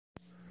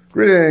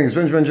Greetings,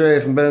 Benjamin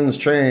J from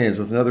BENZTRAINZ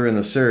with another in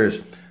the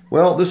series.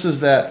 Well, this is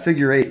that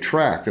figure 8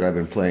 track that I've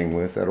been playing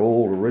with, that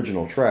old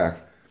original track,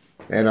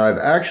 and I've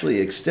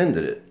actually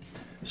extended it.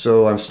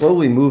 So I'm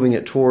slowly moving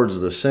it towards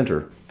the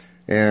center,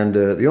 and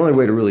the only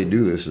way to really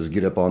do this is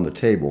get up on the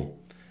table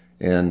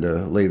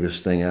and lay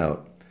this thing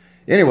out.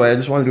 Anyway, I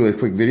just want to do a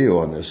quick video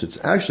on this. It's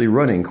actually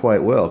running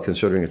quite well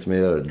considering it's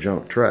made out of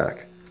junk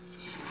track,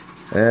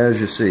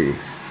 as you see.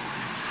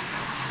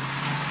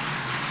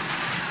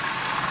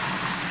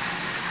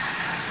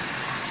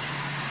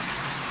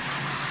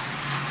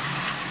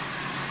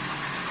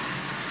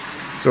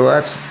 So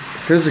that's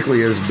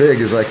physically as big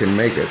as I can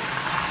make it.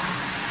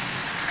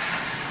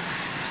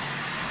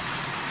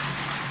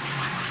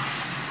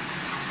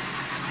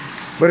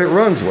 But it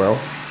runs well.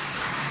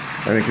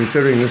 I mean,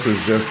 considering this is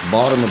just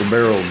bottom of the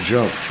barrel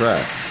junk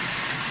track.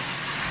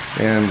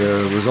 And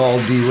it was all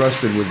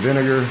derusted with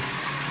vinegar,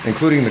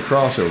 including the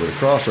crossover. The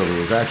crossover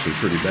was actually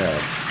pretty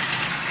bad.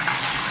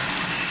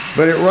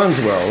 But it runs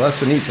well. That's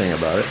the neat thing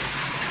about it.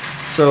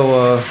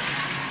 So,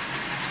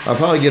 I'll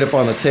probably get up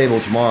on the table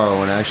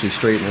tomorrow and actually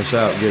straighten this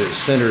out, get it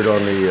centered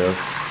on the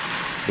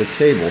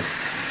table.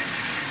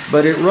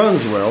 But it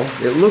runs well,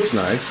 it looks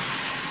nice,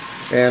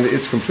 and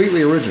it's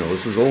completely original.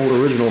 This is old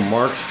original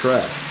Marx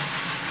track.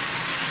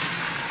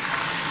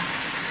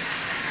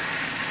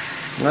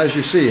 And as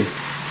you see,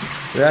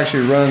 it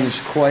actually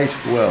runs quite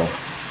well.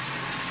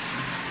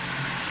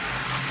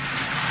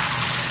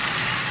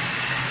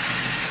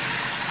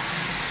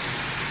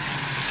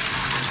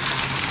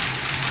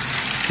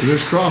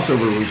 This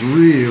crossover was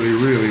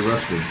really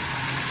rusted.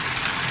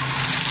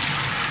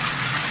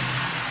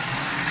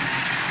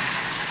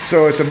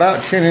 So it's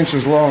about 10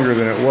 inches longer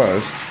than it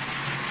was.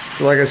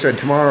 So like I said,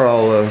 tomorrow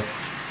I'll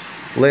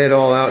lay it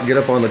all out, get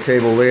up on the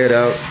table, lay it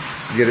out,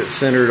 get it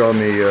centered on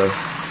the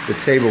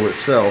table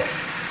itself,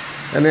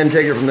 and then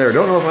take it from there.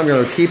 Don't know if I'm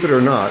going to keep it or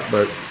not,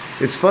 but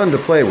it's fun to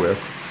play with.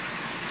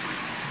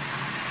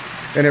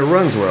 And it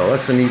runs well.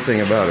 That's the neat thing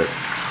about it.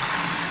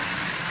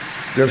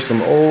 Just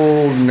some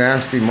old,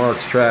 nasty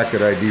Marx track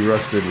that I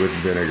derusted with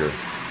vinegar.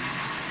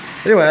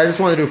 Anyway, I just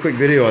wanted to do a quick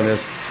video on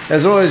this.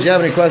 As always, if you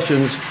have any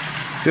questions,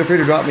 feel free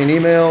to drop me an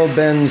email,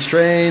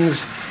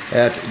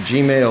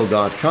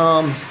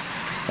 BENZTRAINZ@gmail.com.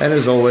 And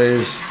as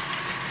always,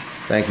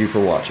 thank you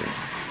for watching.